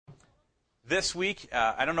This week,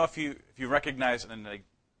 I don't know if you recognize, and I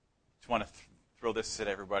just want to throw this at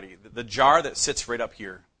everybody, the jar that sits right up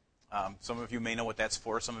here. Some of you may know what that's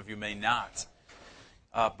for, some of you may not.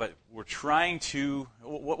 But we're trying to,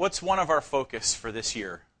 what's one of our focus for this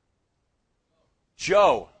year?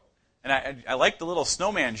 Joe. And I like the little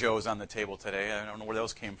snowman Joes on the table today. I don't know where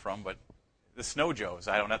those came from, but the snow Joes.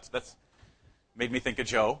 I don't know. That's made me think of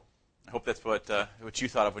Joe. I hope that's what you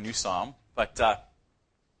thought of when you saw him. But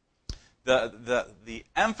the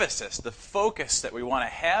emphasis, the focus that we want to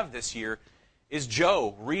have this year is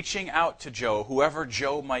Joe, reaching out to Joe, whoever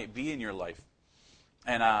Joe might be in your life.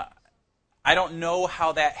 And I don't know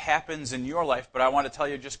how that happens in your life, but I want to tell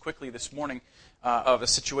you just quickly this morning of a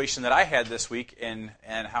situation that I had this week and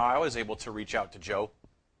how I was able to reach out to Joe.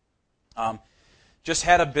 Just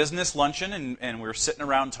had a business luncheon, and we were sitting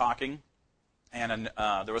around talking, and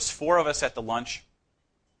there was 4 of us at the lunch,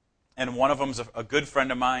 and one of them's a good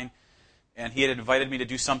friend of mine, and he had invited me to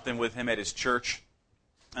do something with him at his church.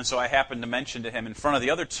 And so I happened to mention to him in front of the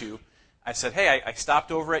other 2, I said, hey, I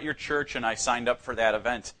stopped over at your church and I signed up for that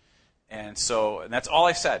event. And that's all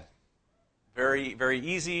I said. Very, very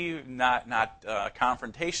easy, not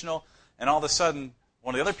confrontational. And all of a sudden,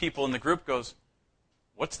 one of the other people in the group goes,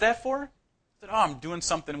 what's that for? I said, I'm doing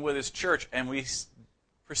something with his church. And we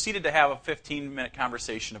proceeded to have a 15-minute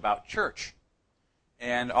conversation about church.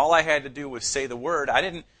 And all I had to do was say the word.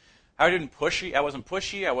 I wasn't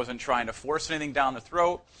pushy. I wasn't trying to force anything down the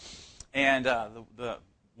throat. And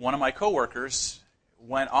one of my coworkers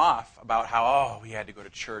went off about how, we had to go to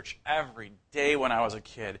church every day when I was a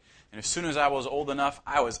kid. And as soon as I was old enough,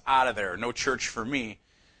 I was out of there. No church for me.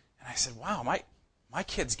 And I said, wow, my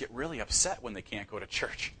kids get really upset when they can't go to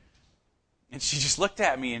church. And she just looked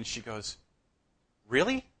at me and she goes,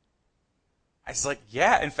 really? I was like,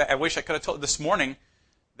 yeah. In fact, I wish I could have told this morning.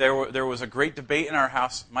 There was a great debate in our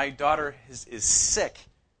house. My daughter is sick,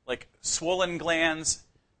 like swollen glands,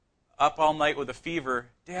 up all night with a fever.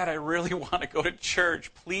 Dad, I really want to go to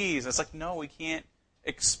church, please. And it's like, no, we can't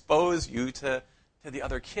expose you to the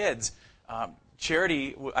other kids.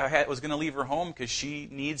 Charity, I was going to leave her home because she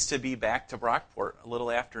needs to be back to Brockport a little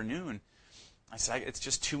after noon. I said, it's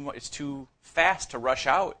just too much. It's too fast to rush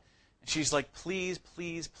out. And she's like, please,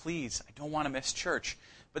 please, please, I don't want to miss church.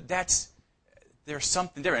 But there's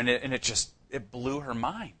something different, and it blew her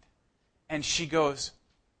mind. And she goes,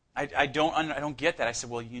 I don't get that. I said,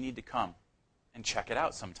 well, you need to come and check it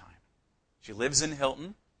out sometime. She lives in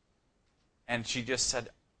Hilton, and she just said,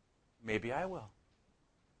 maybe I will.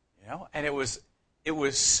 And it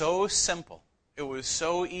was so simple. It was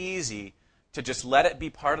so easy to just let it be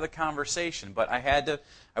part of the conversation. But I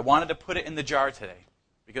wanted to put it in the jar today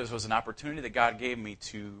because it was an opportunity that God gave me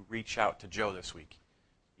to reach out to Joe this week,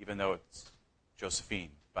 even though it's Josephine,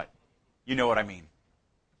 but you know what I mean.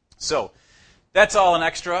 So that's all an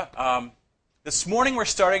extra. This morning we're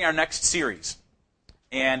starting our next series,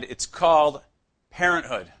 and it's called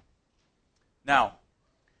Parenthood. Now,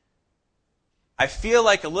 I feel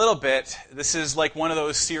like a little bit, this is like one of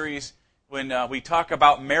those series when we talk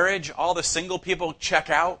about marriage, all the single people check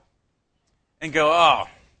out and go, oh,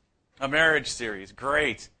 a marriage series,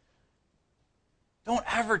 great. Don't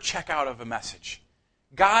ever check out of a message.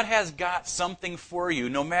 God has got something for you,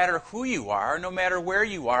 no matter who you are, no matter where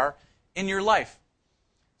you are in your life.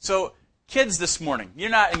 So, kids this morning, you're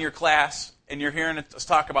not in your class and you're hearing us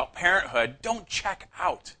talk about parenthood. Don't check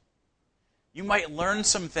out. You might learn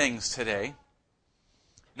some things today.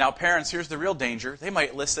 Now, parents, here's the real danger. They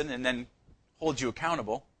might listen and then hold you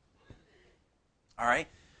accountable. All right?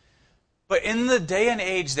 But in the day and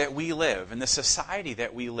age that we live, in the society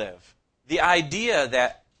that we live, the idea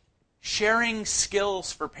that sharing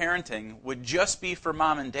skills for parenting would just be for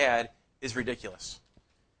mom and dad is ridiculous.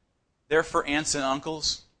 They're for aunts and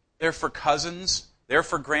uncles. They're for cousins. They're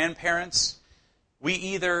for grandparents.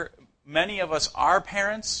 Many of us are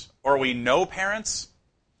parents, or we know parents,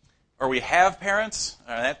 or we have parents.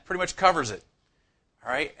 That pretty much covers it.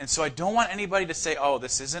 All right? And so I don't want anybody to say, oh,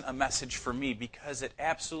 this isn't a message for me, because it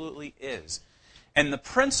absolutely is. And the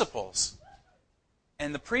principles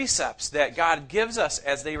and the precepts that God gives us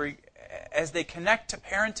as they connect to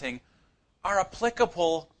parenting are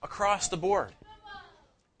applicable across the board.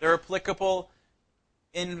 They're applicable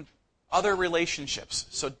in other relationships.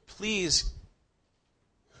 So please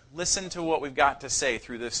listen to what we've got to say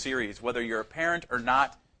through this series, whether you're a parent or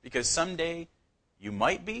not, because someday you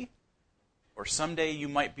might be, or someday you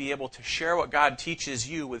might be able to share what God teaches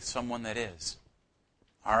you with someone that is.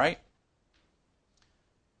 All right?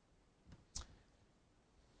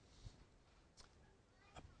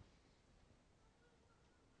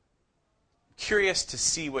 Curious to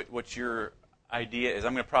see what your idea is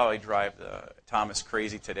I'm going to probably drive Thomas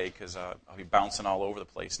crazy today because I'll be bouncing all over the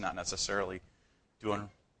place, not necessarily doing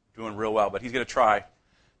real well, but he's going to try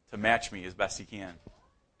to match me as best he can.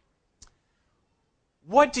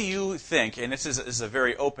 What do you think, and this is a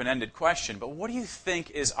very open-ended question, but what do you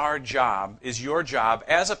think is your job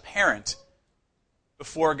as a parent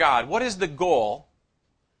before God? What is the goal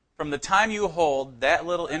from the time you hold that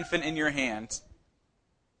little infant in your hand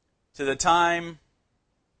to the time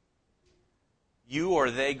you or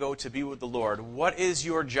they go to be with the Lord? What is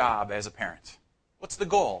your job as a parent? What's the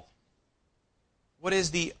goal? What is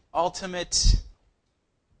the ultimate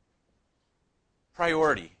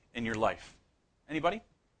priority in your life? Anybody?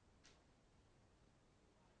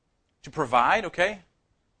 To provide, okay?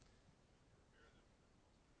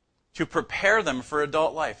 To prepare them for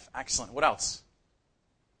adult life. Excellent. What else?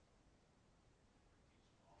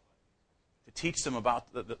 To teach them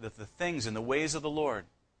about the things and the ways of the Lord.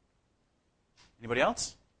 Anybody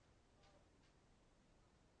else?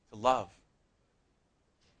 To love.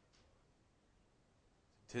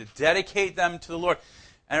 To dedicate them to the Lord.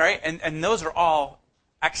 All right? And those are all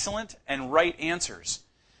excellent and right answers.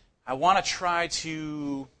 I want to try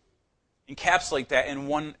to encapsulate that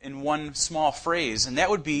in one small phrase, and that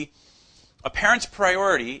would be a parent's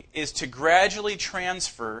priority is to gradually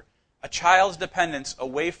transfer a child's dependence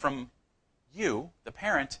away from you, the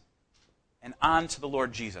parent, and on to the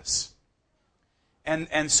Lord Jesus.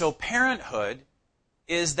 And so parenthood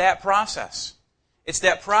is that process. It's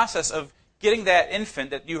that process of getting that infant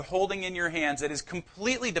that you're holding in your hands that is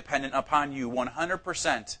completely dependent upon you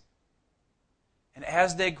 100%. And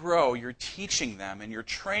as they grow, you're teaching them and you're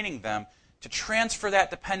training them to transfer that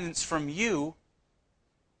dependence from you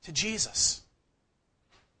to Jesus.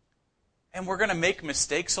 And we're going to make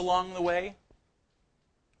mistakes along the way.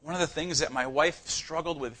 One of the things that my wife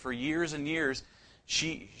struggled with for years and years,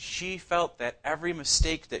 she felt that every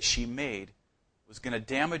mistake that she made was going to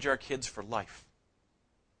damage our kids for life.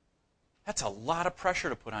 That's a lot of pressure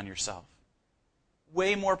to put on yourself.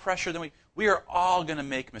 Way more pressure than we are all going to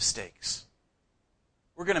make mistakes.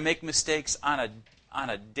 We're going to make mistakes on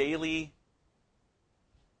a daily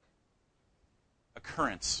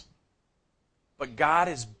occurrence. But God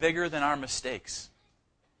is bigger than our mistakes.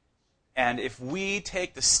 And if we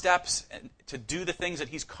take the steps to do the things that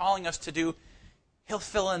He's calling us to do, He'll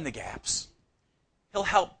fill in the gaps. He'll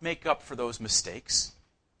help make up for those mistakes.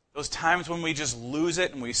 Those times when we just lose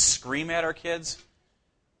it and we scream at our kids,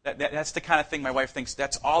 that's the kind of thing my wife thinks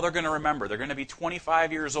that's all they're going to remember. They're going to be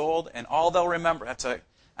 25 years old and all they'll remember. And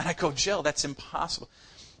I go, Jill, that's impossible.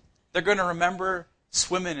 They're going to remember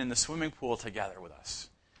swimming in the swimming pool together with us.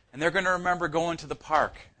 And they're going to remember going to the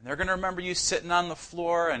park. And they're going to remember you sitting on the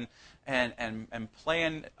floor and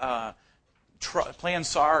playing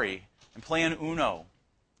sorry and playing Uno.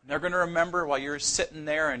 And they're going to remember while you're sitting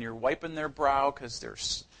there and you're wiping their brow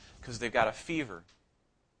because they've got a fever.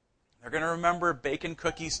 They're going to remember baking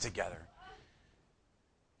cookies together.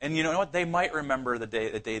 And you know what? They might remember the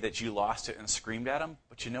day that you lost it and screamed at them.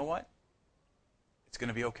 But you know what? It's going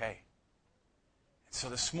to be okay. And so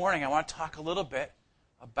this morning I want to talk a little bit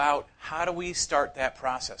about how do we start that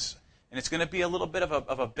process. And it's going to be a little bit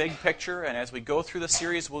of a big picture. And as we go through the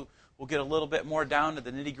series, we'll get a little bit more down to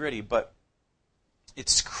the nitty-gritty. But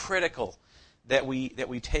it's critical that we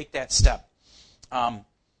take that step.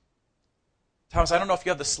 Thomas, I don't know if you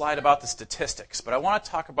have the slide about the statistics, but I want to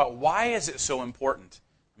talk about why is it so important.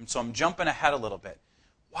 And so I'm jumping ahead a little bit.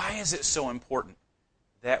 Why is it so important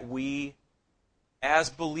that we, as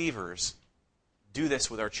believers, do this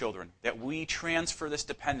with our children? That we transfer this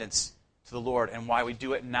dependence to the Lord and why we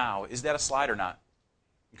do it now. Is that a slide or not?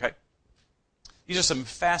 Okay. These are some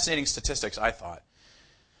fascinating statistics, I thought.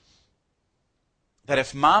 That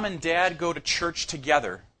if mom and dad go to church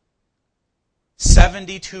together,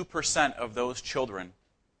 72% of those children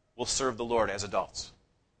will serve the Lord as adults.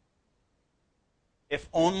 If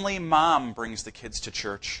only mom brings the kids to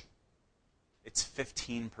church, it's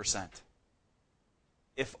 15%.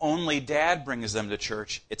 If only dad brings them to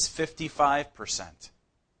church, it's 55%.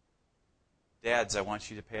 Dads, I want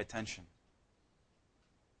you to pay attention.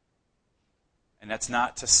 And that's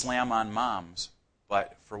not to slam on moms,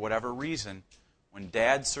 but for whatever reason, when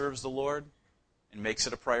dad serves the Lord and makes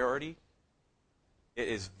it a priority, it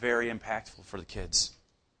is very impactful for the kids.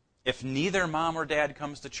 If neither mom or dad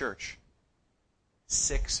comes to church,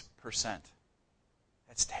 6%.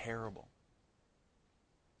 That's terrible.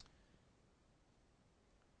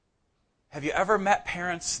 Have you ever met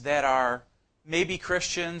parents that are maybe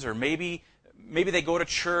Christians or maybe they go to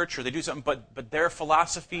church or they do something, but their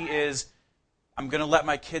philosophy is, I'm going to let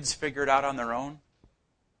my kids figure it out on their own?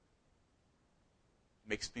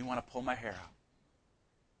 Makes me want to pull my hair out.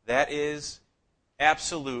 That is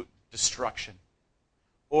absolute destruction.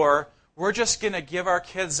 Or we're just going to give our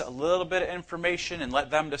kids a little bit of information and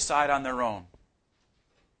let them decide on their own.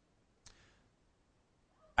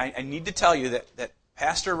 I need to tell you that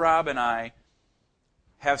Pastor Rob and I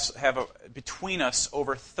have between us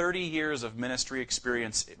over 30 years of ministry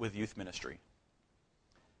experience with youth ministry.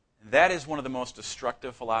 That is one of the most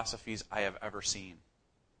destructive philosophies I have ever seen.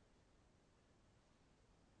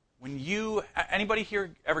 Anybody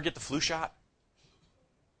here ever get the flu shot?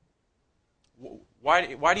 Why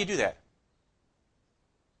do you do that?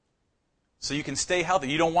 So you can stay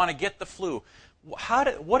healthy. You don't want to get the flu.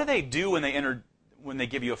 What do they do when they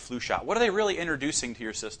give you a flu shot? What are they really introducing to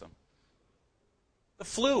your system? The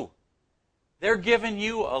flu. They're giving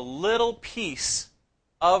you a little piece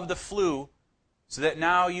of the flu so that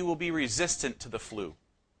now you will be resistant to the flu.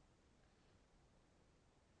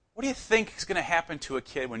 What do you think is going to happen to a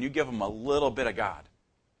kid when you give them a little bit of God?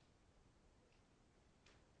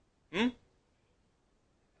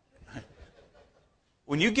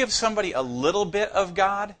 When you give somebody a little bit of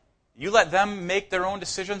God, you let them make their own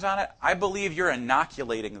decisions on it, I believe you're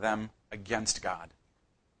inoculating them against God.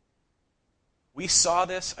 We saw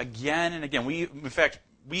this again and again. In fact,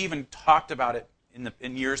 we even talked about it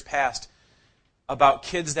in years past about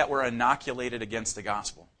kids that were inoculated against the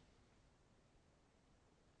gospel.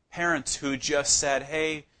 Parents who just said,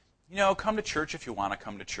 hey, come to church if you want to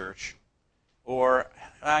come to church. Or,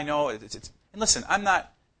 I know, and listen, I'm not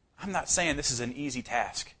saying this is an easy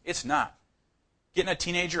task. It's not. Getting a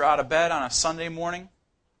teenager out of bed on a Sunday morning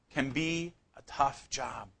can be a tough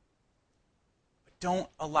job. But don't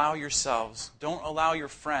allow your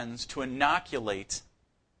friends to inoculate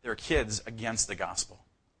their kids against the gospel.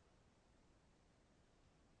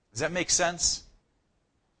 Does that make sense?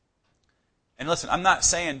 And listen, I'm not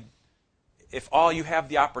saying if all you have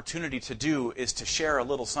the opportunity to do is to share a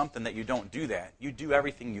little something that you don't do that. You do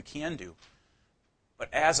everything you can do.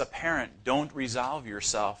 But as a parent, don't resolve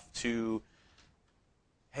yourself to,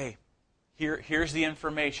 hey, here's the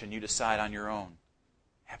information, you decide on your own.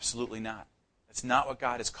 Absolutely not. That's not what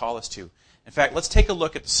God has called us to. In fact, let's take a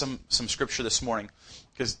look at some scripture this morning,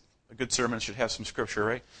 because a good sermon should have some scripture,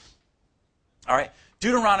 right? All right,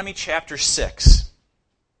 Deuteronomy chapter 6,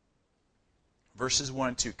 verses 1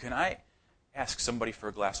 and 2. Can I ask somebody for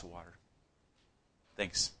a glass of water?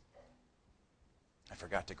 Thanks. I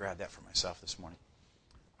forgot to grab that for myself this morning.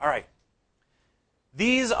 All right.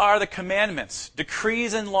 These are the commandments,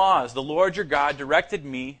 decrees, and laws the Lord your God directed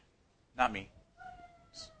me, not me,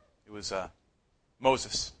 it was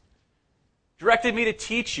Moses, directed me to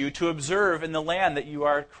teach you to observe in the land that you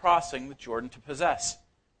are crossing the Jordan to possess,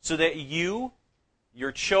 so that you,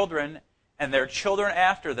 your children, and their children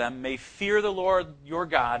after them may fear the Lord your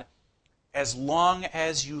God as long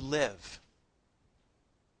as you live.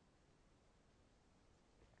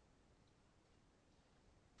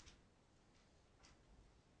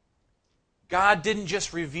 God didn't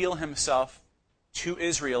just reveal himself to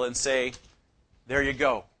Israel and say, there you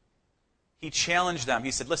go. He challenged them.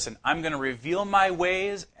 He said, listen, I'm going to reveal my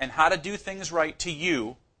ways and how to do things right to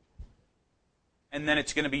you, and then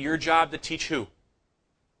it's going to be your job to teach who?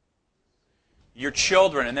 Your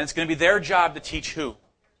children. And then it's going to be their job to teach who?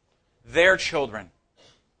 Their children.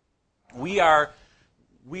 We are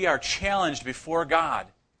challenged before God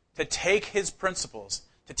to take his principles,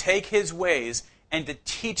 to take his ways, and to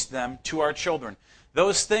teach them to our children.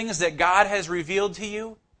 Those things that God has revealed to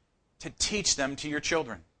you, to teach them to your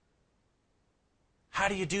children. How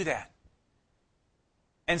do you do that?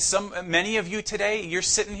 And many of you today, you're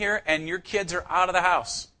sitting here and your kids are out of the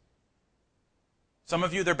house. Some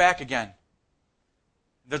of you, they're back again.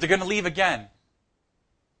 They're going to leave again.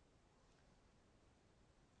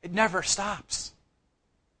 It never stops.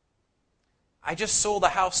 I just sold a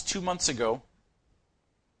house 2 months ago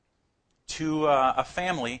to a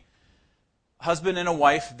family, a husband and a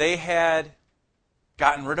wife. They had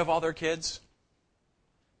gotten rid of all their kids.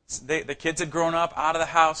 The kids had grown up out of the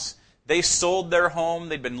house. They sold their home.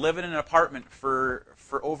 They'd been living in an apartment for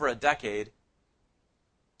over a decade.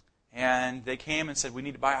 And they came and said, we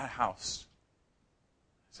need to buy a house.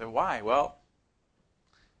 I said, why? Well,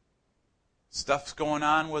 stuff's going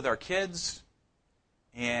on with our kids,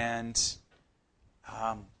 and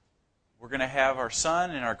we're going to have our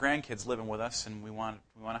son and our grandkids living with us, and we want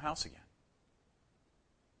a house again.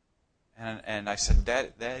 And I said,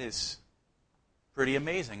 that is pretty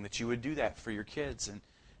amazing that you would do that for your kids.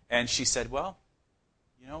 And she said, well,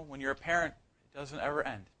 when you're a parent, it doesn't ever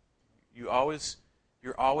end. You're always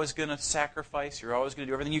going to sacrifice. You're always going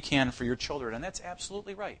to do everything you can for your children, and that's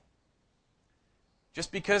absolutely right.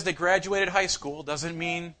 Just because they graduated high school doesn't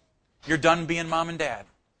mean you're done being mom and dad.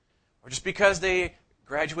 or just because they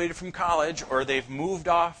graduated from college or they've moved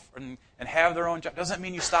off and have their own job doesn't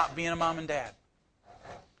mean you stop being a mom and dad.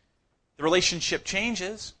 The relationship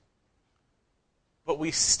changes, but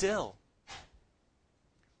we still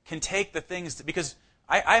can take the things, because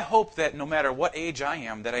I hope that no matter what age I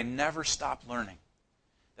am, that I never stop learning,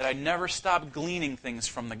 that I never stop gleaning things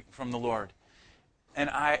from the Lord. And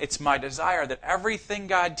it's my desire that everything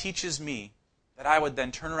God teaches me, that I would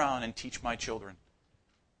then turn around and teach my children.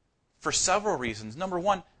 For several reasons. Number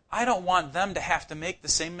one, I don't want them to have to make the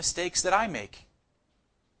same mistakes that I make.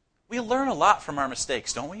 We learn a lot from our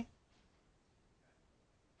mistakes, don't we?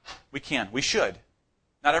 We can. We should.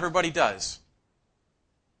 Not everybody does.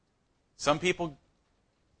 Some people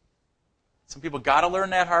got to learn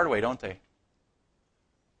that hard way, don't they?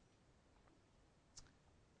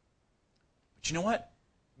 But you know what?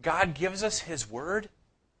 God gives us His Word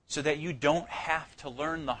so that you don't have to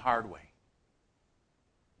learn the hard way.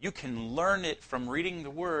 You can learn it from reading the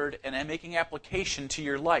Word and making application to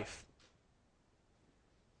your life.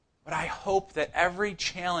 But I hope that every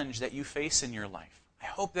challenge that you face in your life, I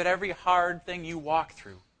hope that every hard thing you walk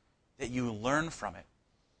through, that you learn from it.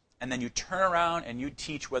 And then you turn around and you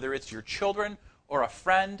teach, whether it's your children or a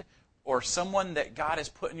friend or someone that God has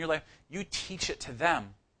put in your life, you teach it to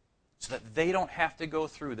them so that they don't have to go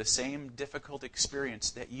through the same difficult experience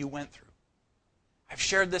that you went through. I've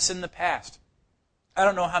shared this in the past. I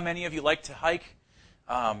don't know how many of you like to hike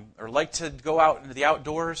or like to go out into the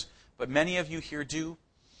outdoors, but many of you here do.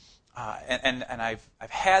 And I've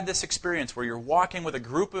had this experience where you're walking with a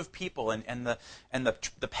group of people and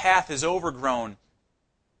the path is overgrown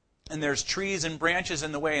and there's trees and branches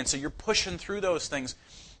in the way, and so you're pushing through those things.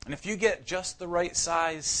 And if you get just the right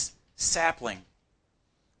size sapling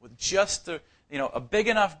with just a big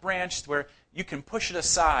enough branch where you can push it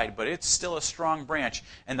aside, but it's still a strong branch,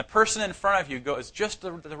 and the person in front of you goes just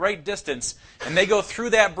the right distance, and they go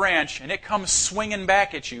through that branch, and it comes swinging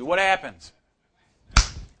back at you, what happens?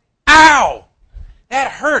 Ow!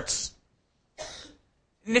 That hurts.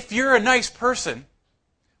 And if you're a nice person,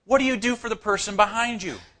 what do you do for the person behind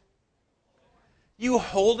you? You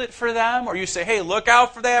hold it for them, or you say, hey, look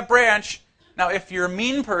out for that branch. Now, if you're a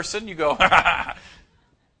mean person, you go,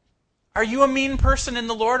 are you a mean person in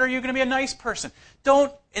the Lord, or are you going to be a nice person?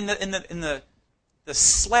 Don't, in the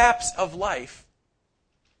slaps of life,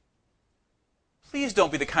 please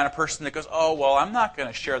don't be the kind of person that goes, oh, well, I'm not going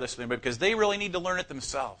to share this with anybody because they really need to learn it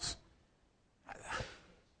themselves.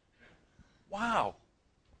 Wow.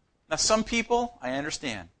 Now, some people, I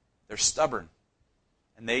understand, they're stubborn,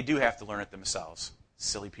 and they do have to learn it themselves.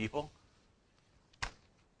 Silly people.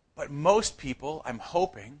 But most people, I'm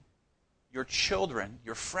hoping, your children,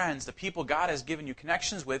 your friends, the people God has given you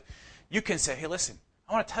connections with, you can say, hey, listen,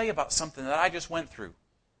 I want to tell you about something that I just went through.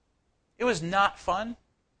 It was not fun.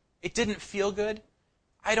 It didn't feel good.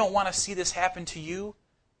 I don't want to see this happen to you.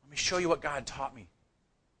 Let me show you what God taught me.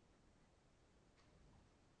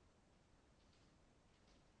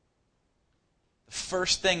 The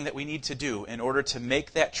first thing that we need to do in order to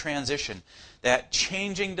make that transition, that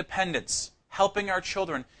changing dependence, helping our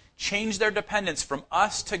children change their dependence from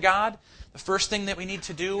us to God, the first thing that we need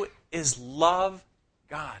to do is love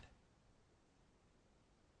God.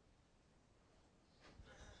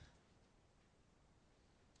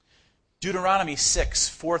 Deuteronomy 6,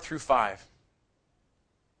 4 through 5.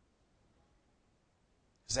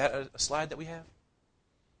 Is that a slide that we have?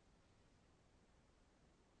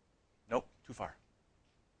 Nope, too far.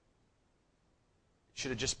 It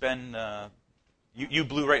should have just been, you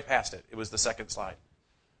blew right past it. It was the second slide.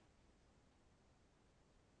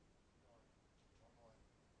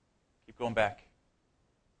 Keep going back.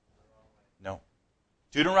 No.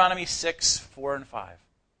 Deuteronomy 6, 4 and 5.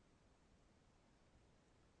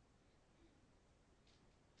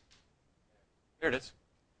 There it is.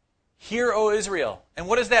 Hear, O Israel. And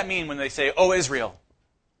what does that mean when they say, O Israel?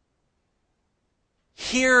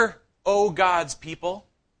 Hear, O God's people.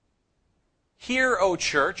 Hear, O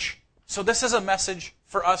church. So this is a message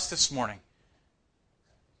for us this morning.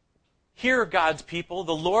 Hear, God's people.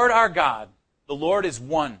 The Lord our God, the Lord is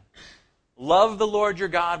one. Love the Lord your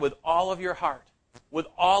God with all of your heart, with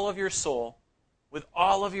all of your soul, with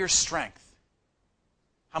all of your strength.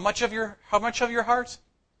 How much of your heart?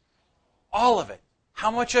 All of it. How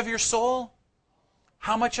much of your soul?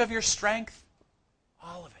 How much of your strength?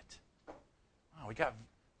 All of it. Oh, we got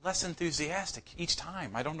less enthusiastic each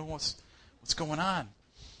time. I don't know what's going on.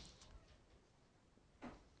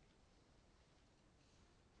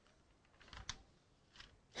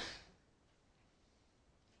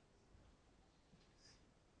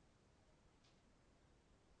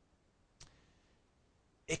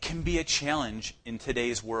 it can be a challenge in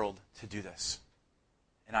today's world to do this.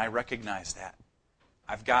 And I recognize that.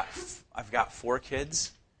 I've got 4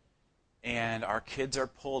 kids, and our kids are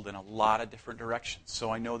pulled in a lot of different directions.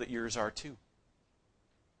 So I know that yours are too.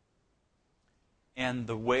 And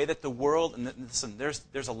the way that the world, and listen,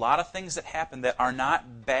 there's a lot of things that happen that are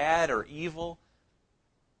not bad or evil,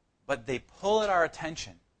 but they pull at our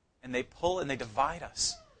attention, and they pull and they divide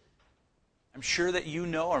us. I'm sure that you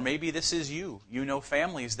know, or maybe this is you. You know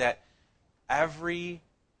families that every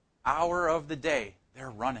hour of the day, they're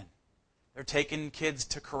running. They're taking kids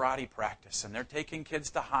to karate practice, and they're taking kids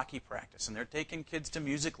to hockey practice, and they're taking kids to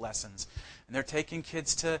music lessons, and they're taking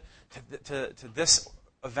kids to this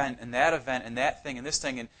event and that thing and this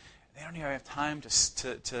thing, and they don't even have time to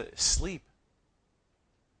sleep.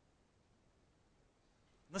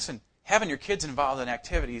 Listen, having your kids involved in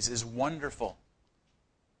activities is wonderful.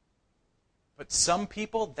 But some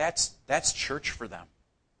people, that's church for them.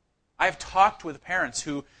 I've talked with parents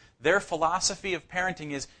who their philosophy of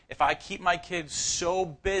parenting is, if I keep my kids so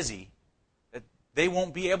busy that they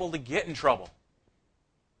won't be able to get in trouble,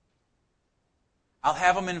 I'll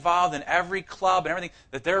have them involved in every club and everything,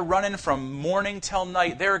 that they're running from morning till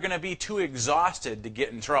night. They're going to be too exhausted to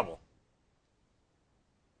get in trouble.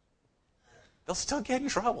 They'll still get in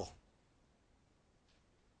trouble.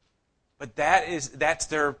 But that's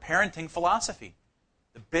their parenting philosophy.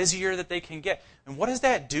 The busier that they can get. And what does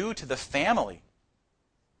that do to the family?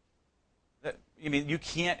 I mean, you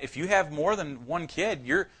can't, if you have more than one kid,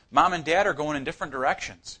 your mom and dad are going in different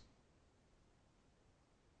directions.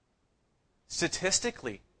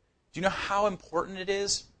 Statistically, do you know how important it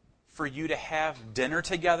is for you to have dinner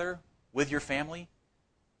together with your family?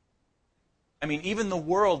 I mean, even the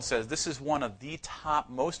world says this is one of the top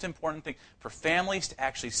most important things for families to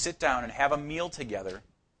actually sit down and have a meal together.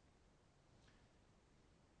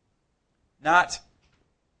 Not,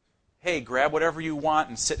 hey, grab whatever you want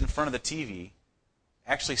and sit in front of the TV.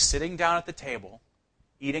 Actually sitting down at the table,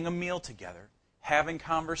 eating a meal together, having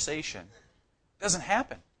conversation. It doesn't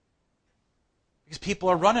happen. Because people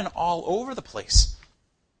are running all over the place.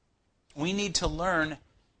 We need to learn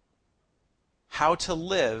how to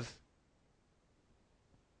live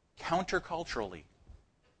counterculturally.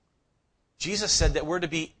 Jesus said that we're to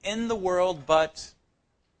be in the world, but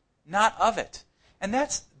not of it. And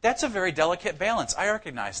that's a very delicate balance. I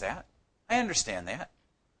recognize that. I understand that.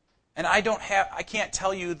 And I can't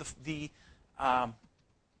tell you I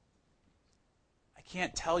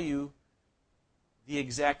can't tell you the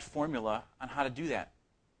exact formula on how to do that,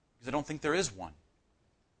 because I don't think there is one.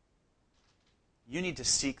 You need to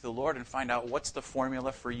seek the Lord and find out what's the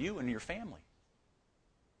formula for you and your family.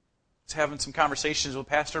 I was having some conversations with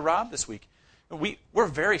Pastor Rob this week. We're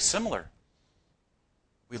very similar.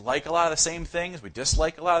 We like a lot of the same things. We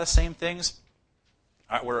dislike a lot of the same things.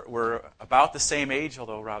 We're about the same age,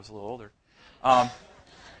 although Rob's a little older.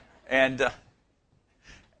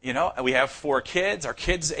 We have 4 kids. Our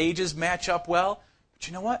kids' ages match up well. But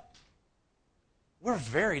you know what? We're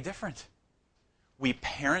very different. We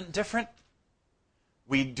parent different.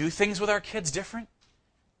 We do things with our kids different.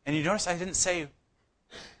 And you notice I didn't say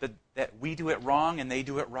that we do it wrong and they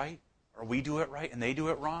do it right, or we do it right and they do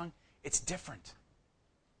it wrong. It's different.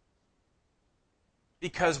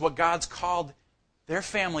 Because what God's called their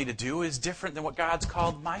family to do is different than what God's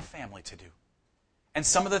called my family to do. And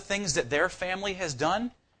some of the things that their family has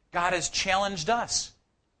done, God has challenged us.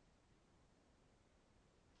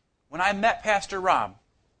 When I met Pastor Rob,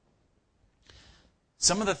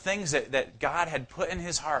 some of the things that God had put in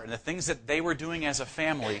his heart and the things that they were doing as a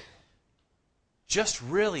family just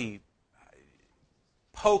really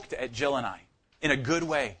poked at Jill and I in a good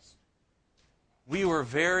way. We were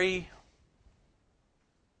very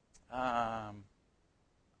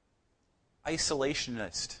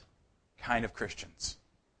isolationist kind of Christians.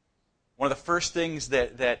 One of the first things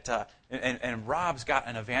and Rob's got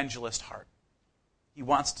an evangelist heart. He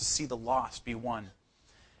wants to see the lost be won.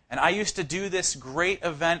 And I used to do this great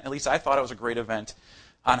event, at least I thought it was a great event,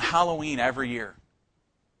 on Halloween every year,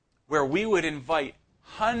 where we would invite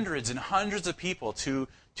hundreds and hundreds of people to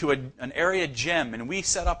an area gym, and we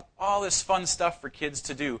set up all this fun stuff for kids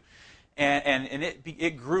to do. And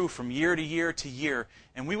it grew from year to year to year.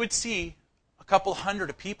 And we would see a couple hundred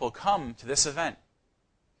of people come to this event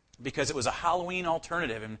because it was a Halloween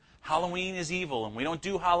alternative. And Halloween is evil, and we don't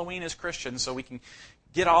do Halloween as Christians, so we can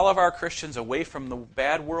get all of our Christians away from the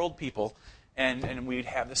bad world people, and we'd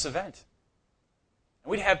have this event.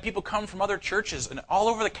 And we'd have people come from other churches and all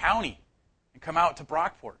over the county and come out to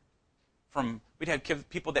Brockport. We'd have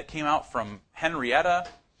people that came out from Henrietta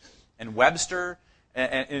and Webster,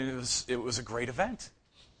 and it was a great event.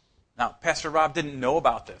 Now, Pastor Rob didn't know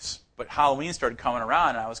about this, but Halloween started coming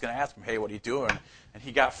around, and I was going to ask him, hey, what are you doing? And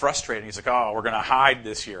he got frustrated. He's like, oh, we're going to hide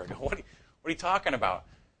this year. I go, what are you talking about?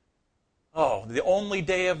 Oh, the only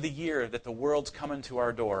day of the year that the world's coming to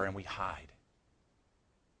our door, and we hide.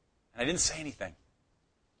 And I didn't say anything,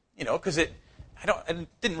 because it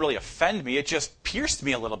didn't really offend me. It just pierced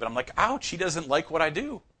me a little bit. I'm like, ouch, he doesn't like what I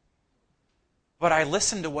do. But I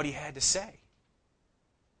listened to what he had to say.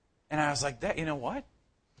 And I was like, that, you know what?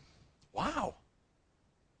 Wow.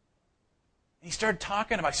 And he started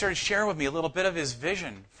talking about, he started sharing with me a little bit of his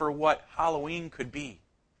vision for what Halloween could be.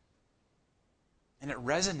 And it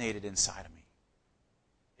resonated inside of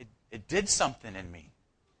me. It did something in me.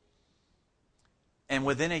 And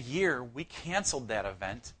within a year, we canceled that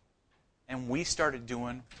event, and we started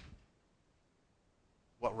doing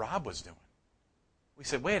what Rob was doing. We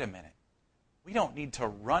said, wait a minute. We don't need to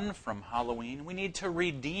run from Halloween. We need to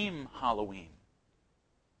redeem Halloween.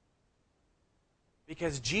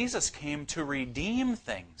 Because Jesus came to redeem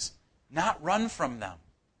things, not run from them.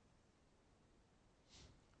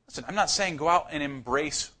 Listen, I'm not saying go out and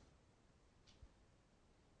embrace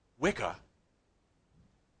Wicca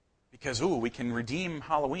because, we can redeem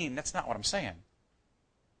Halloween. That's not what I'm saying.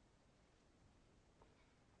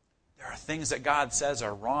 There are things that God says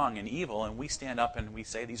are wrong and evil, and we stand up and we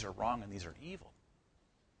say these are wrong and these are evil.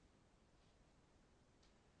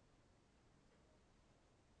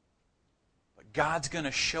 But God's going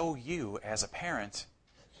to show you as a parent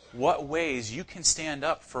what ways you can stand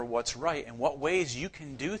up for what's right and what ways you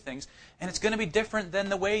can do things. And it's going to be different than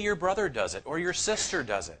the way your brother does it or your sister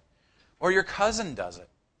does it or your cousin does it.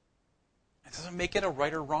 It doesn't make it a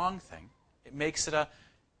right or wrong thing. It makes it a,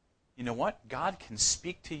 you know what? God can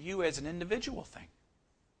speak to you as an individual thing.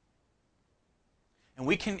 And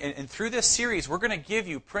we can, and through this series, we're going to give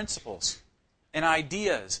you principles and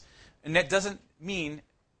ideas. And that doesn't mean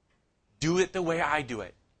do it the way I do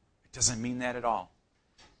it. It doesn't mean that at all.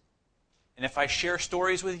 And if I share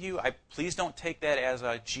stories with you, please don't take that as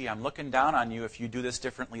gee, I'm looking down on you if you do this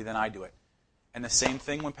differently than I do it. And the same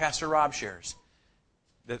thing when Pastor Rob shares.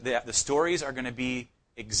 The stories are going to be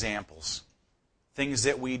examples, things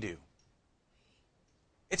that we do.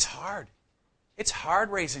 It's hard. It's hard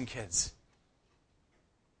raising kids.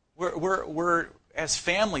 We're as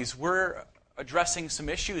families, we're addressing some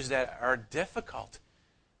issues that are difficult.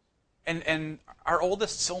 And our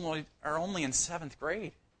oldest are only in 7th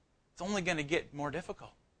grade. It's only going to get more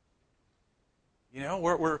difficult.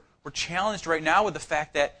 We're challenged right now with the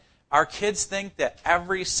fact that our kids think that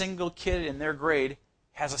every single kid in their grade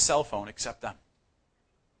has a cell phone except them.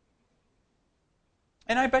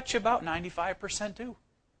 And I bet you about 95% do.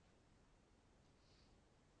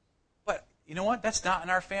 But you know what? That's not in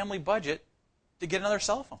our family budget to get another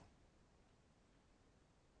cell phone.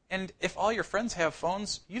 And if all your friends have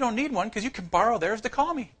phones, you don't need one because you can borrow theirs to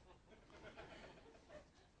call me.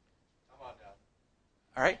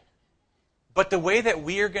 All right? But the way that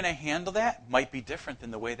we are going to handle that might be different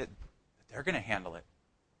than the way that they're going to handle it.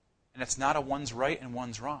 And it's not a one's right and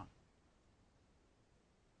one's wrong.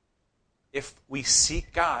 If we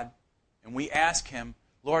seek God and we ask Him,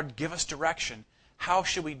 Lord, give us direction. How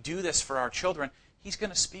should we do this for our children? He's going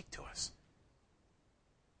to speak to us.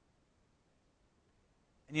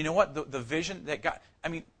 And you know what? The vision that God...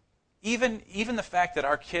 even the fact that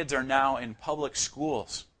our kids are now in public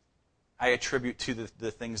schools, I attribute to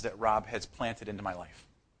the things that Rob has planted into my life.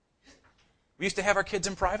 We used to have our kids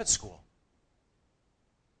in private school.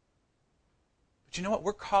 But you know what?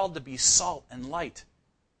 We're called to be salt and light.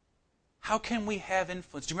 How can we have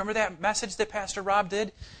influence? Do you remember that message that Pastor Rob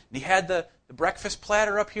did? And he had the breakfast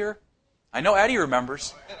platter up here. I know Eddie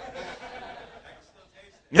remembers.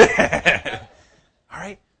 All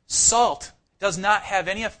right? Salt does not have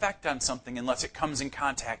any effect on something unless it comes in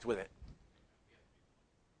contact with it.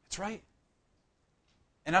 That's right.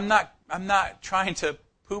 And I'm not trying to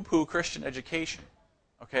poo-poo Christian education.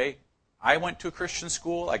 Okay? I went to a Christian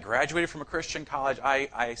school. I graduated from a Christian college.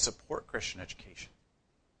 I support Christian education.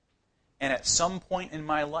 And at some point in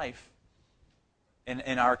my life,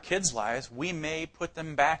 in our kids' lives, we may put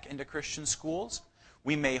them back into Christian schools.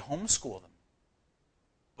 We may homeschool them.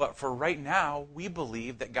 But for right now, we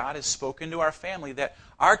believe that God has spoken to our family that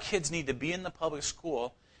our kids need to be in the public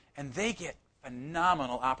school, and they get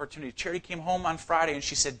phenomenal opportunity. Charity came home on Friday, and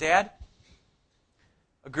she said, Dad,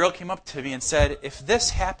 a girl came up to me and said, if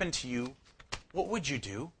this happened to you, what would you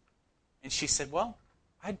do? And she said, well,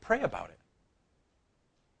 I'd pray about it.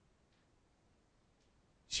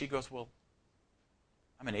 She goes, well,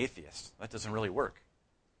 I'm an atheist. That doesn't really work.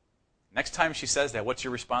 Next time she says that, what's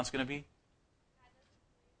your response going to be?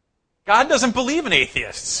 God doesn't believe in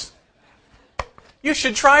atheists. You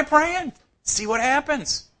should try praying. See what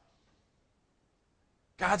happens.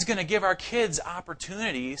 God's going to give our kids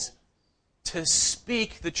opportunities to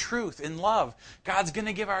speak the truth in love. God's going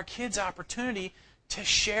to give our kids opportunity to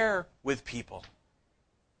share with people.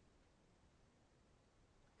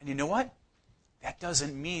 And you know what? That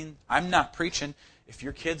doesn't mean, I'm not preaching, if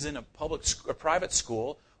your kid's in a private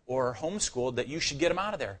school or homeschooled, that you should get them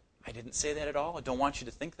out of there. I didn't say that at all. I don't want you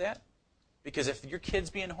to think that. Because if your kid's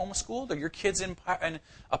being homeschooled or your kid's in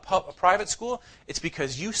a private school, it's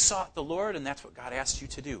because you sought the Lord and that's what God asked you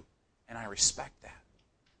to do. And I respect that.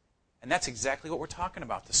 And that's exactly what we're talking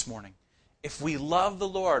about this morning. If we love the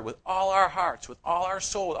Lord with all our hearts, with all our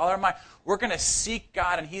soul, with all our mind, we're going to seek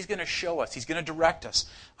God and He's going to show us. He's going to direct us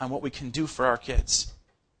on what we can do for our kids.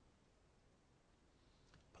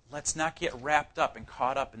 But let's not get wrapped up and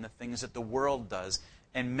caught up in the things that the world does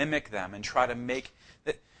and mimic them and try to make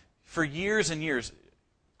that. For years and years,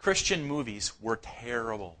 Christian movies were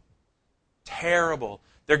terrible. Terrible.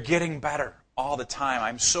 They're getting better all the time.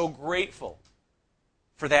 I'm so grateful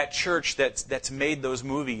for that church that's made those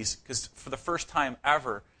movies, because for the first time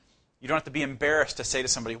ever, you don't have to be embarrassed to say to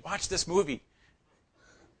somebody, watch this movie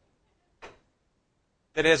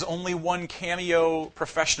that has only one cameo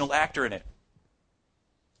professional actor in it.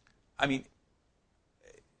 I mean,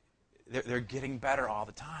 they're getting better all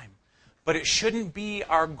the time. But it shouldn't be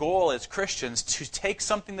our goal as Christians to take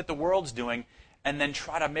something that the world's doing and then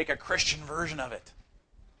try to make a Christian version of it.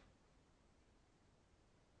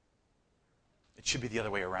 It should be the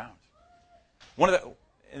other way around.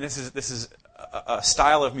 And this is a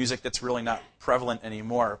style of music that's really not prevalent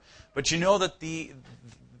anymore. But you know that the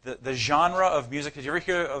genre of music, did you ever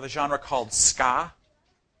hear of a genre called ska?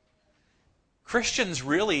 Christians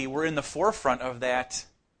really were in the forefront of that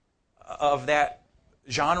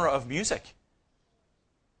genre of music.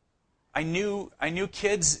 I knew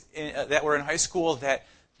kids that were in high school that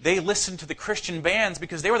they listened to the Christian bands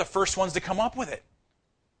because they were the first ones to come up with it.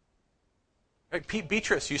 Like Pete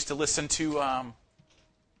Beatrice used to listen to,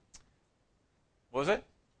 what was it?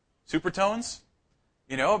 Supertones?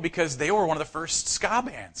 Because they were one of the first ska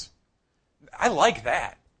bands. I like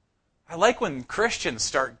that. I like when Christians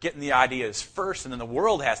start getting the ideas first and then the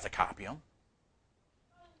world has to copy them.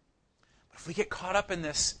 If we get caught up in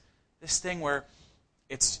this thing where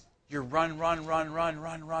it's you run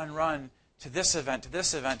to this event, to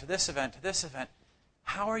this event, to this event, to this event,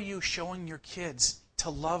 how are you showing your kids to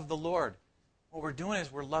love the Lord? What we're doing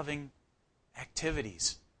is we're loving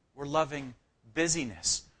activities. We're loving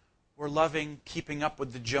busyness. We're loving keeping up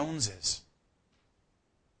with the Joneses.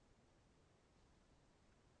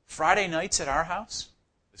 Friday nights at our house,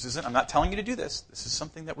 I'm not telling you to do this. This is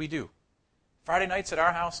something that we do. Friday nights at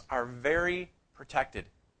our house are very protected.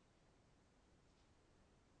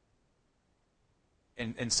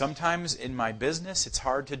 And sometimes in my business, it's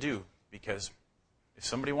hard to do because if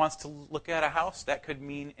somebody wants to look at a house, that could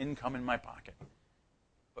mean income in my pocket.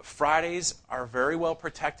 But Fridays are very well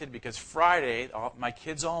protected because Friday, my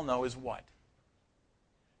kids all know, is what?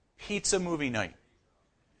 Pizza movie night.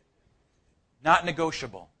 Not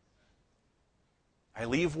negotiable. I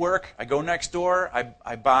leave work, I go next door,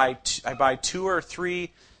 I buy 2 or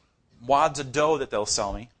 3 wads of dough that they'll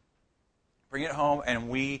sell me, bring it home,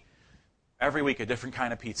 and every week, a different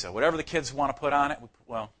kind of pizza. Whatever the kids want to put on it,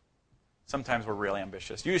 sometimes we're really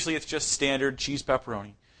ambitious. Usually it's just standard cheese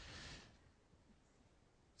pepperoni.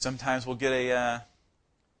 Sometimes we'll get a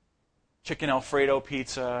chicken Alfredo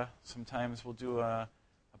pizza. Sometimes we'll do a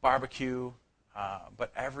barbecue.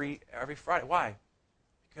 But every Friday. Why?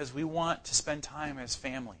 Because we want to spend time as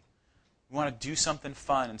family. We want to do something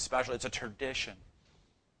fun and special. It's a tradition.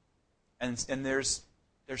 And there's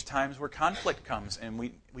times where conflict comes, and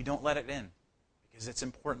we don't let it in because it's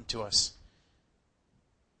important to us.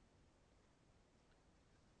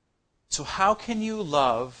 So how can you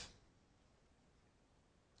love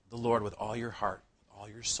the Lord with all your heart, all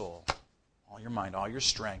your soul, all your mind, all your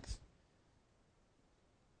strength?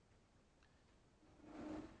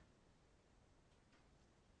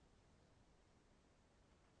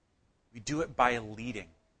 We do it by leading.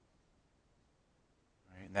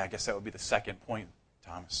 Right? And I guess that would be the second point,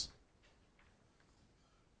 Thomas.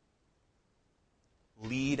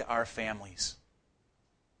 Lead our families.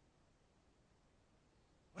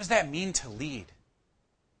 What does that mean to lead?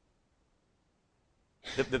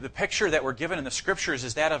 The picture that we're given in the Scriptures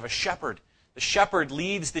is that of a shepherd. The shepherd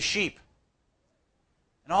leads the sheep.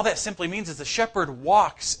 And all that simply means is the shepherd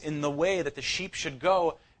walks in the way that the sheep should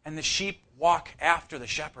go, and the sheep walk after the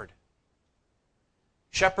shepherd.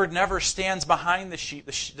 Shepherd never stands behind the sheep.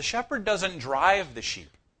 The shepherd doesn't drive the sheep.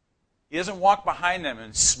 He doesn't walk behind them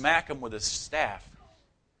and smack them with his staff.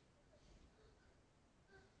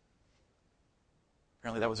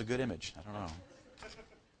 Apparently that was a good image. I don't know.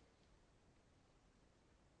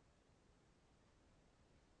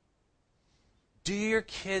 Do your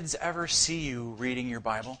kids ever see you reading your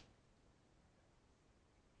Bible?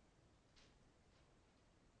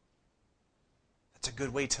 That's a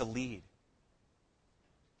good way to lead.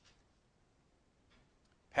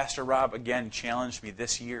 Pastor Rob again challenged me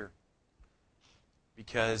this year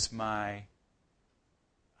because when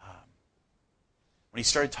he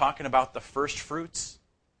started talking about the first fruits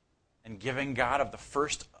and giving God of the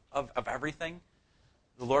first of everything,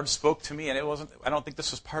 the Lord spoke to me, and I don't think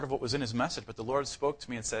this was part of what was in his message, but the Lord spoke to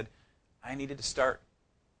me and said, I needed to start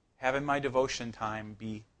having my devotion time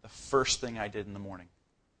be the first thing I did in the morning.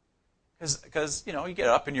 Because, you get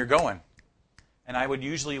up and you're going. And I would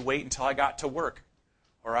usually wait until I got to work.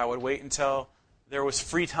 Or I would wait until there was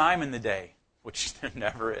free time in the day, which there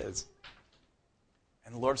never is.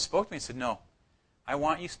 And the Lord spoke to me and said, no, I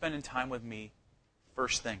want you spending time with me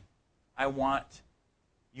first thing. I want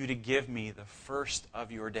you to give me the first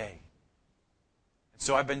of your day. And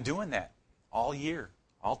so I've been doing that all year,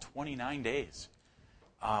 all 29 days.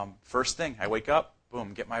 First thing, I wake up,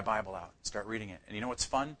 boom, get my Bible out, start reading it. And you know what's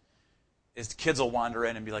fun? Is the kids will wander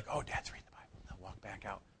in and be like, oh, Dad's reading the Bible. They'll walk back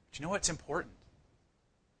out. But you know what's important?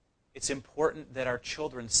 It's important that our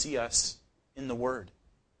children see us in the Word.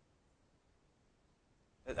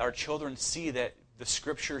 That our children see that the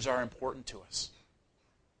Scriptures are important to us.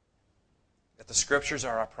 That the Scriptures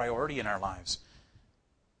are a priority in our lives.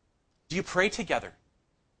 Do you pray together?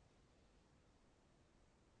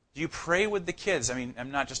 Do you pray with the kids? I mean,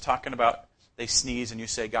 I'm not just talking about they sneeze and you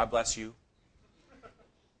say, God bless you.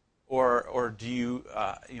 Or do you,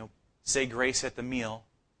 say grace at the meal?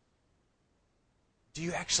 Do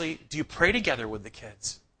you pray together with the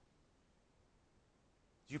kids?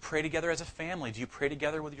 Do you pray together as a family? Do you pray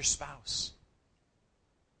together with your spouse?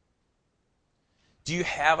 Do you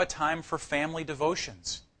have a time for family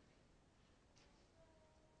devotions?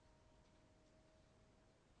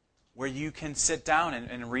 Where you can sit down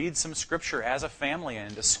and read some scripture as a family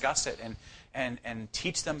and discuss it and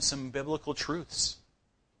teach them some biblical truths?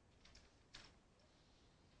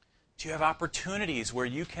 Do you have opportunities where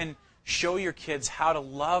you can show your kids how to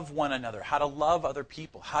love one another, how to love other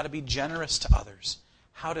people, how to be generous to others,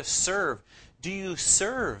 how to serve? Do you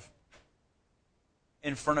serve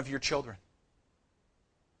in front of your children?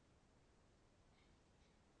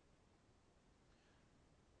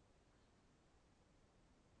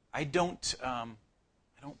 I don't,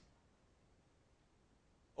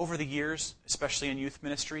 over the years, especially in youth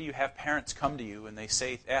ministry, you have parents come to you and they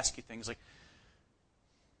ask you things like,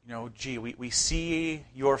 gee, we see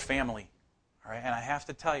your family, all right? And I have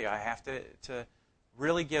to tell you, I have to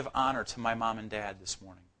really give honor to my mom and dad this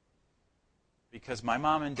morning. Because my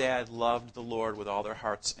mom and dad loved the Lord with all their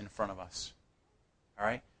hearts in front of us, all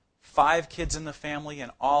right? 5 kids in the family,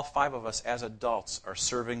 and all 5 of us as adults are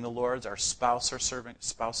serving the Lord. Our spouses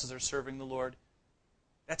are serving the Lord.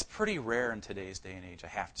 That's pretty rare in today's day and age, I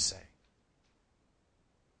have to say.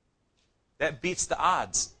 That beats the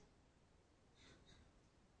odds.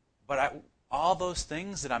 But all those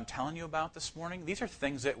things that I'm telling you about this morning, these are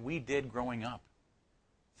things that we did growing up.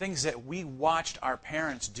 Things that we watched our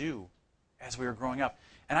parents do as we were growing up.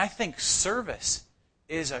 And I think service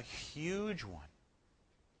is a huge one.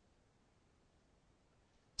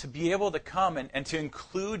 To be able to come and to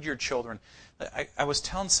include your children. I was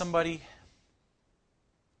telling somebody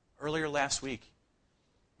earlier last week,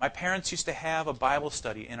 my parents used to have a Bible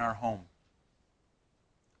study in our home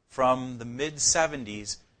from the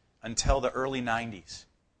mid-70s until the early 90s.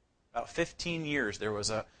 About 15 years, there was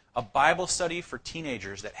a Bible study for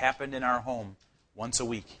teenagers that happened in our home once a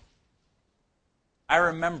week. I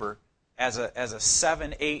remember as a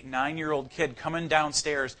 7, 8, 9-year-old kid coming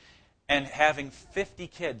downstairs and having 50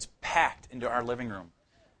 kids packed into our living room.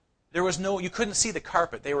 You couldn't see the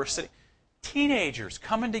carpet. They were sitting. Teenagers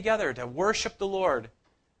coming together to worship the Lord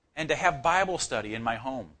and to have Bible study in my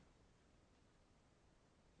home.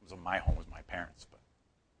 It was my home, it was my parents, but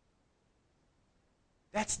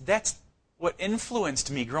that's what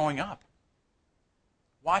influenced me growing up.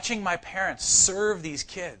 Watching my parents serve these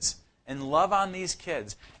kids and love on these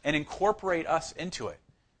kids and incorporate us into it.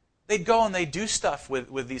 They'd go and they'd do stuff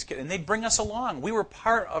with these kids, and they'd bring us along. We were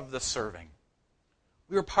part of the serving.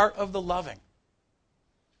 We were part of the loving.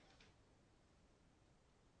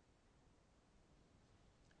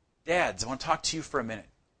 Dads, I want to talk to you for a minute.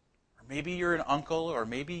 Or maybe you're an uncle, or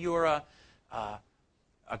maybe you're a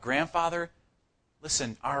grandfather.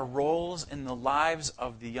 Listen, our roles in the lives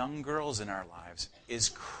of the young girls in our lives is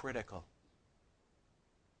critical.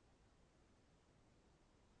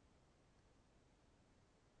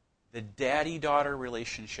 The daddy-daughter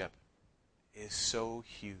relationship is so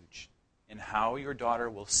huge in how your daughter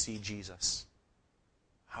will see Jesus,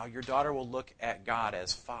 how your daughter will look at God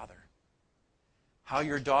as Father, how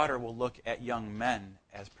your daughter will look at young men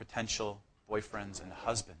as potential boyfriends and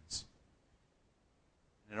husbands.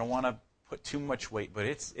 I don't want to put too much weight, but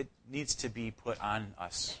it needs to be put on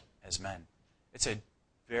us as men. It's a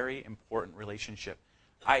very important relationship.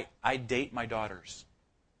 I date my daughters.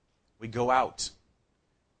 We go out.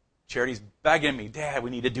 Charity's begging me, Dad, we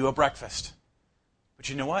need to do a breakfast. But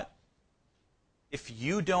you know what? If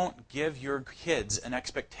you don't give your kids an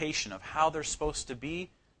expectation of how they're supposed to be,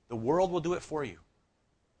 the world will do it for you.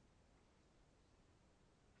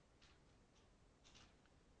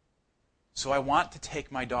 So I want to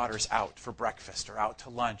take my daughters out for breakfast or out to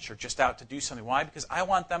lunch or just out to do something. Why? Because I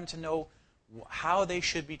want them to know how they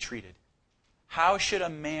should be treated. How should a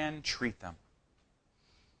man treat them?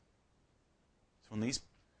 So when these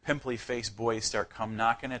pimply-faced boys start come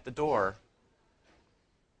knocking at the door,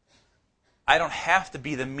 I don't have to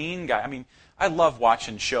be the mean guy. I mean, I love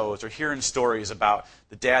watching shows or hearing stories about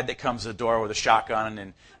the dad that comes to the door with a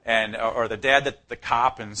shotgun or the dad that the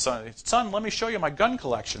cop and son, let me show you my gun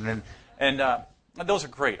collection. And those are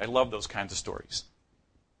great. I love those kinds of stories.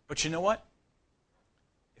 But you know what?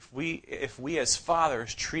 If we as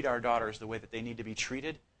fathers treat our daughters the way that they need to be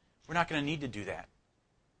treated, we're not going to need to do that.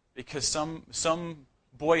 Because some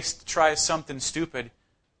boy tries something stupid,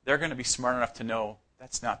 they're going to be smart enough to know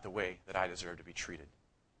that's not the way that I deserve to be treated.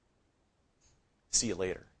 See you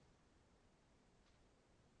later.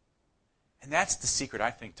 And that's the secret, I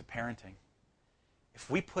think, to parenting. If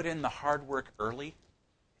we put in the hard work early,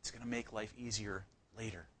 it's going to make life easier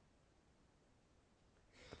later.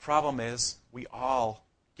 The problem is we all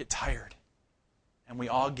get tired, and we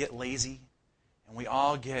all get lazy, and we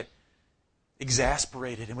all get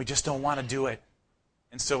exasperated, and we just don't want to do it.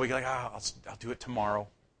 And so we go like, I'll do it tomorrow.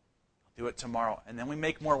 I'll do it tomorrow. And then we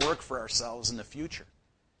make more work for ourselves in the future.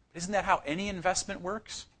 But isn't that how any investment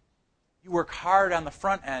works? You work hard on the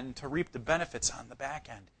front end to reap the benefits on the back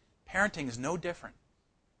end. Parenting is no different.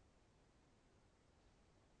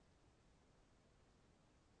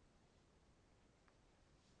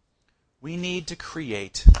 We need to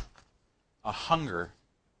create a hunger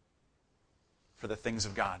for the things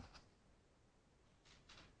of God.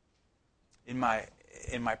 In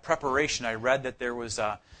my preparation, I read that there was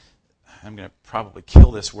I'm going to probably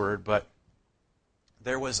kill this word, but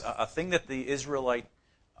there was a thing that the Israelite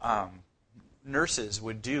nurses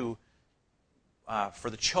would do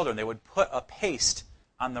for the children. They would put a paste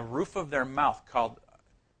on the roof of their mouth called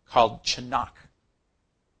chanach.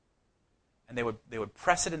 And they would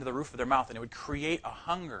press it into the roof of their mouth, and it would create a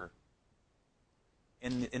hunger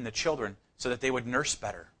in the children so that they would nurse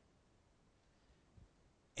better.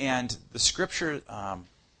 And the scripture, trying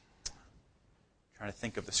to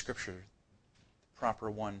think of the scripture, the proper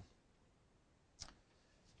one.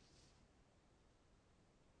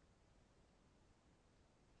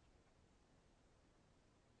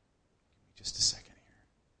 Give me just a second.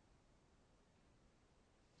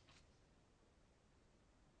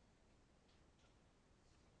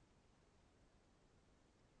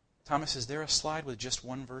 Thomas, is there a slide with just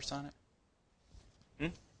one verse on it?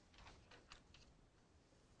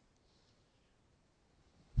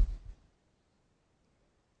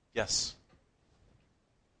 Yes.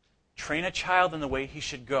 Train a child in the way he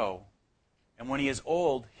should go, and when he is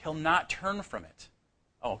old, he'll not turn from it.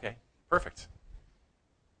 Oh, okay. Perfect.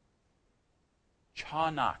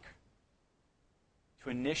 Chanach. To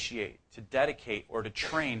initiate, to dedicate, or to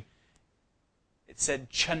train. It said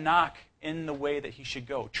chanach in the way that he should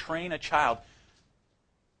go. Train a child.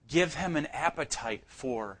 Give him an appetite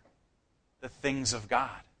for the things of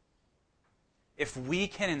God. If we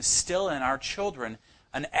can instill in our children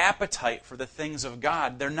an appetite for the things of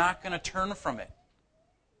God, they're not going to turn from it.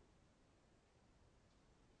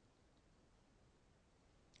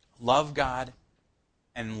 Love God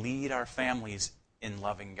and lead our families in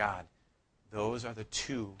loving God. Those are the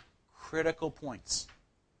two critical points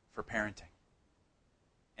for parenting.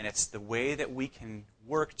 And it's the way that we can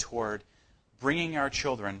work toward bringing our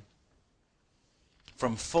children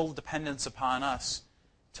from full dependence upon us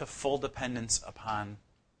to full dependence upon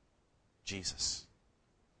Jesus.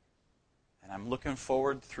 And I'm looking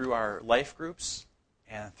forward through our life groups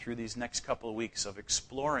and through these next couple of weeks of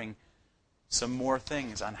exploring some more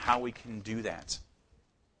things on how we can do that.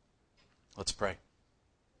 Let's pray.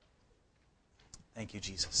 Thank you,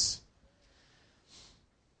 Jesus.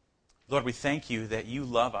 Lord, we thank you that you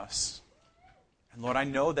love us. And Lord, I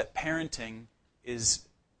know that parenting is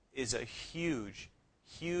a huge,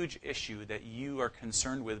 huge issue that you are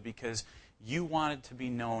concerned with because you wanted to be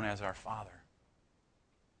known as our Father.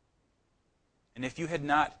 And if you had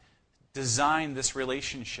not designed this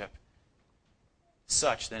relationship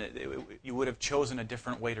such, then you would have chosen a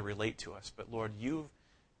different way to relate to us. But Lord, you've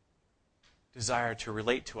desired to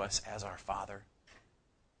relate to us as our Father.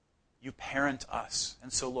 You parent us.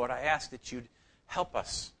 And so, Lord, I ask that you'd help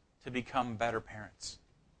us to become better parents.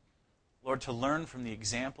 Lord, to learn from the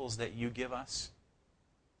examples that you give us.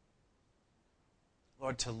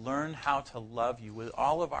 Lord, to learn how to love you with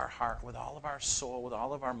all of our heart, with all of our soul, with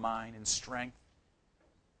all of our mind and strength.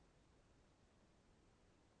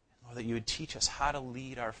 Lord, that you would teach us how to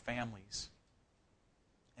lead our families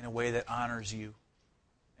in a way that honors you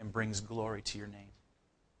and brings glory to your name.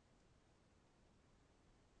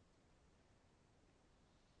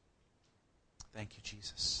 Thank you,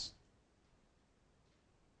 Jesus.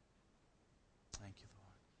 Thank you,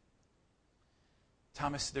 Lord.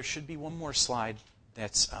 Thomas, there should be one more slide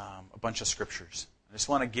that's a bunch of scriptures. I just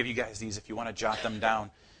want to give you guys these if you want to jot them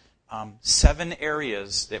down. 7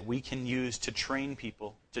 areas that we can use to train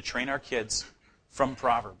people, to train our kids from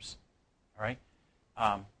Proverbs. All right?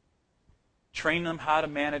 Train them how to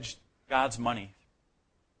manage God's money.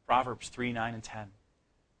 Proverbs 3, 9, and 10.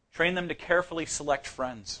 Train them to carefully select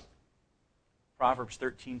friends. Proverbs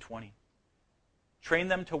 13, 20. Train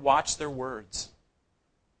them to watch their words.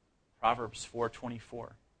 Proverbs 4,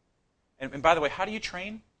 24. And by the way, how do you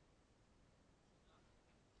train?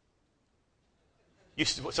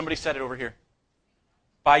 Somebody said it over here.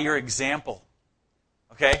 By your example.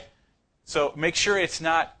 Okay? So make sure it's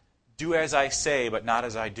not do as I say, but not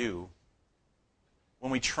as I do.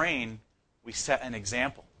 When we train, we set an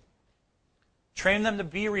example. Train them to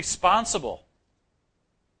be responsible.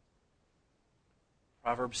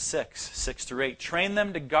 Proverbs 6, 6 through 8. Train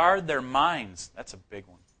them to guard their minds. That's a big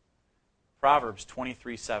one. Proverbs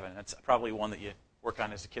 23, 7. That's probably one that you work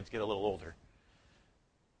on as the kids get a little older.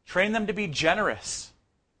 Train them to be generous.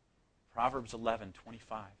 Proverbs 11,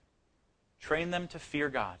 25. Train them to fear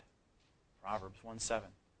God. Proverbs 1, 7.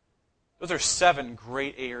 Those are 7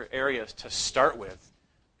 great areas to start with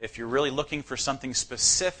if you're really looking for something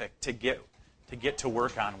specific to get to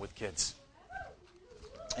work on with kids.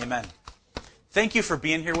 Amen. Thank you for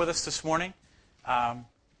being here with us this morning.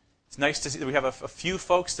 It's nice to see that we have a few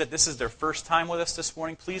folks that this is their first time with us this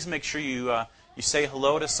morning. Please make sure you say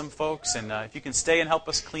hello to some folks, and if you can stay and help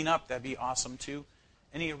us clean up, that'd be awesome too.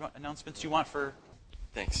 Any announcements you want for?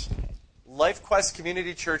 Thanks.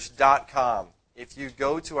 LifeQuestCommunityChurch.com. If you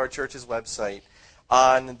go to our church's website,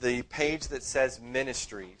 on the page that says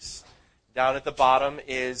Ministries, down at the bottom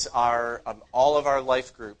is our all of our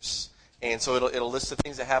life groups. And so it'll list the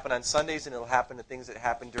things that happen on Sundays, and it'll happen the things that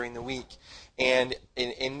happen during the week. And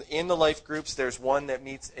in the life groups, there's one that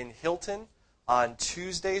meets in Hilton on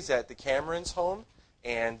Tuesdays at the Cameron's home,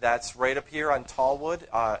 and that's right up here on Tallwood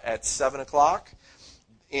at 7 o'clock.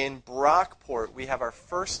 In Brockport, we have our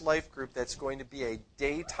first life group that's going to be a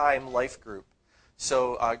daytime life group.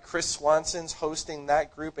 So Chris Swanson's hosting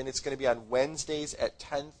that group, and it's going to be on Wednesdays at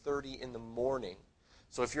 10:30 in the morning.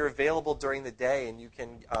 So if you're available during the day and you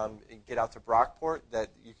can get out to Brockport, that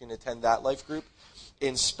you can attend that life group.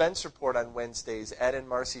 In Spencerport on Wednesdays, Ed and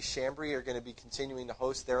Marcy Chambry are going to be continuing to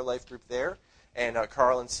host their life group there, and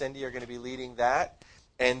Carl and Cindy are going to be leading that.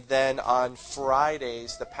 And then on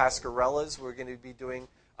Fridays, the Pascarellas, we're going to be doing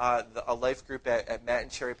a life group at Matt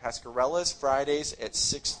and Cherry Pascarellas, Fridays at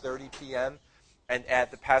 6:30 p.m. And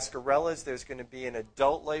at the Pascarellas, there's going to be an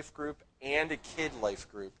adult life group and a kid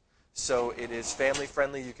life group. So it is family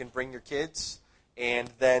friendly. You can bring your kids. And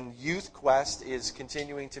then Youth Quest is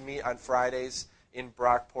continuing to meet on Fridays in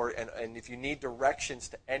Brockport. And if you need directions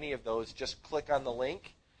to any of those, just click on the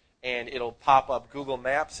link, and it'll pop up Google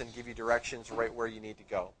Maps and give you directions right where you need to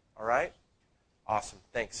go. All right? Awesome.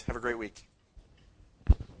 Thanks. Have a great week.